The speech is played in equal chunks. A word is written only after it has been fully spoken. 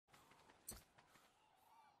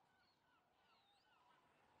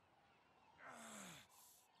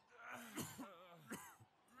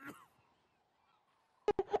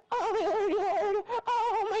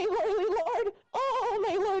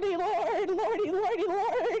lordy,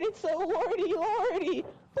 lord, it's so lordy, lordy,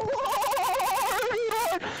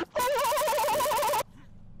 lord, hello.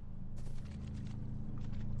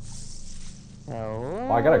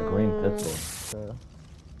 Oh, I got a green pistol.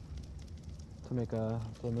 To make a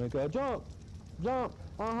jump,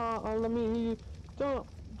 let me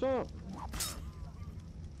jump.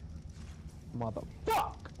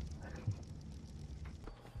 Motherfuck!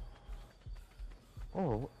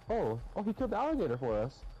 Oh, he killed the alligator for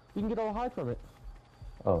us. We can get all hide from it.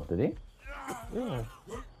 Oh, did he? Yeah.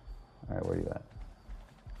 Alright, where are you at?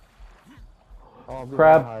 Oh,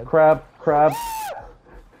 Crab.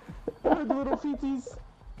 The little feeties.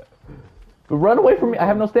 Run away from me! I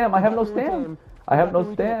have no stam! I have no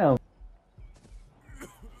stam!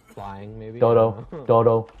 Flying, maybe? Dodo.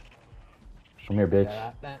 Come here, bitch.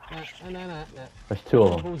 There's two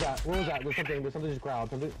of them. What was that? There's something just growled.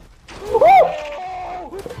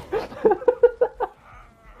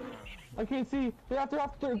 I can't see. They're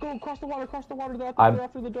after. Go across the water. They're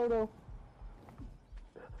after the dodo.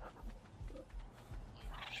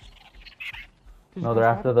 No, they're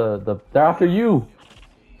after they're after you.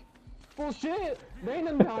 Bullshit! They ain't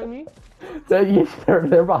nothing behind me.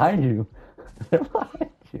 They're behind you. They're behind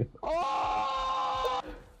you. Oh!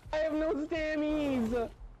 I have no stammies.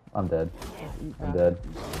 I'm dead.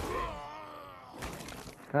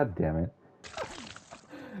 God damn it.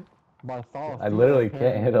 I literally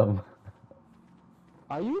can't hit him.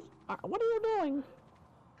 Are you? What are you doing?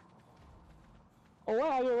 Oh, why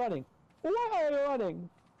are you running?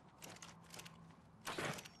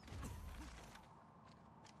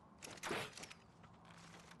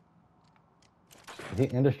 Is he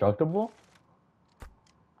indestructible?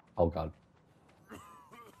 Oh god.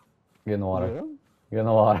 Get in the water. Get in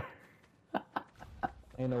the water.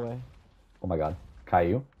 Ain't no way. Oh my god.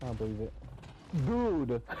 Caillou? I don't believe it.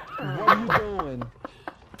 Dude! What are you doing?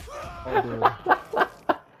 Oh,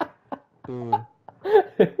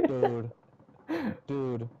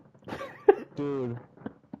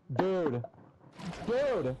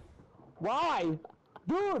 Dude! Why?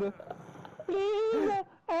 Dude! Please!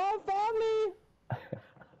 Help family!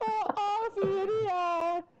 Oh,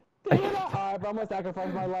 Ophelia! Alright, bro, I'm gonna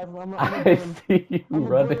sacrifice my life. I see you I'm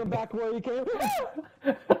running. bring him back where he came.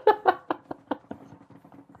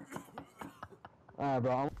 Alright,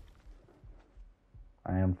 bro.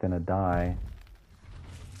 I am finna die.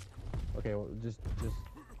 Okay, well, just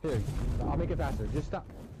here. I'll make it faster. Just stop.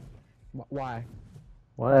 Why?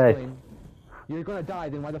 What? Explain. You're gonna die.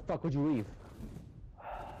 Then why the fuck would you leave?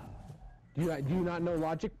 Do you not know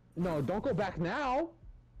logic? No, don't go back now.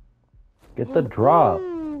 Get the drop.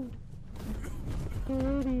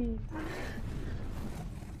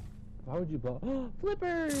 Why would you blow?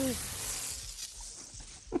 Flippers.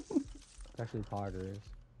 Actually, poggers.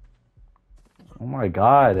 Oh my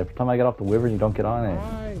god, every time I get off the wyvern, you don't get on it.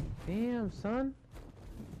 Alright, damn, son.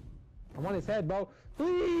 I'm on his head, bro.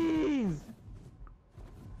 Please!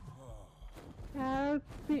 Help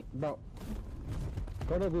me. Bro.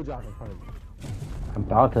 Go to the blue drop in front of me. I'm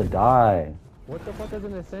about to die. What the fuck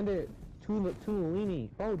doesn't it send it too leany?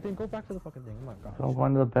 Bro, then go back to the fucking thing. Oh my god. Go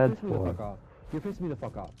on to the bed Piss me the for. fuck off. You're pissing me the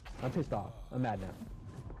fuck off. I'm pissed off. I'm mad now.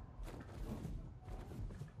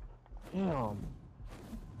 Damn.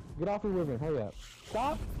 Get off your ribbon, hurry up.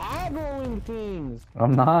 Stop aggroing things!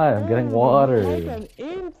 I'm not, I'm getting water. Like an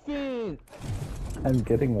infant! I'm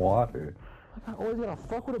getting water. I always gotta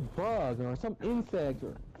fuck with a bug or some insect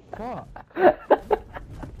or fuck.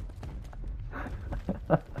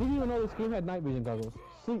 Didn't even know this game had night vision goggles.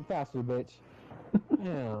 Sleep faster, bitch.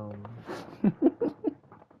 Damn.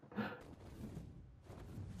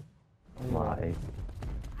 Why?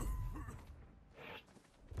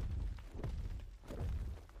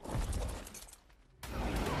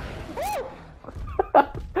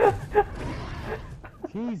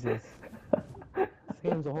 Jesus. This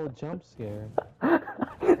game's a whole jump scare.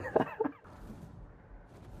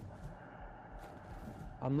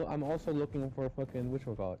 I'm also looking for a fucking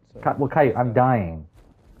whatchamacallit. So. Well, Kai, I'm dying.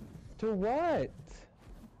 To what?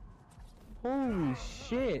 Holy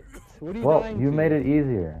shit. What are you dying Well, to? you made it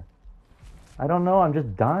easier. I don't know, I'm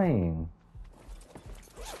just dying.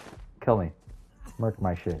 Kill me. Murk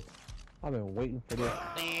my shit. I've been waiting for this.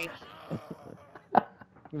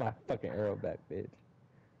 My fucking arrow back, bitch.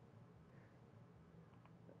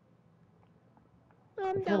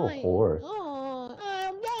 I'm This little horse. Oh,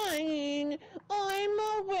 I'm dying. I'm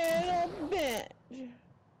a little bitch.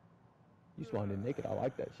 You spawned in naked. I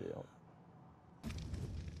like that shit.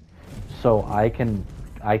 So I can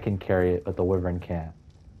carry it, but the wyvern can't.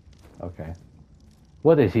 Okay.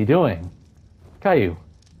 What is he doing? Caillou.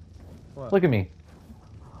 What? Look at me.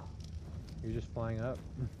 You're just flying up.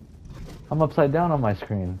 I'm upside down on my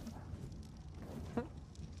screen.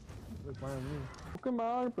 Look, fly on me.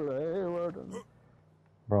 Pokemon play with them.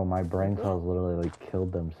 Bro, my brain cells literally like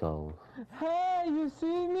killed themselves. Hey, you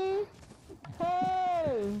see me?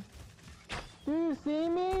 Hey! Do you see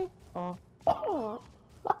me? Oh.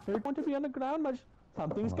 You're going to be on the ground, but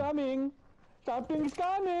something's coming. Something's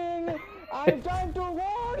coming! I'm trying to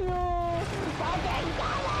warn you! Something's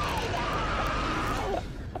coming!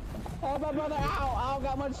 Oh, my brother, ow,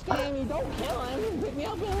 got much stamina. Don't kill him. Pick me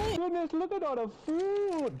up, Billy. Goodness, look at all the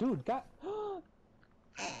food. Dude, got...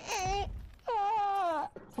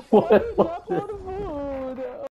 What? Got all the food.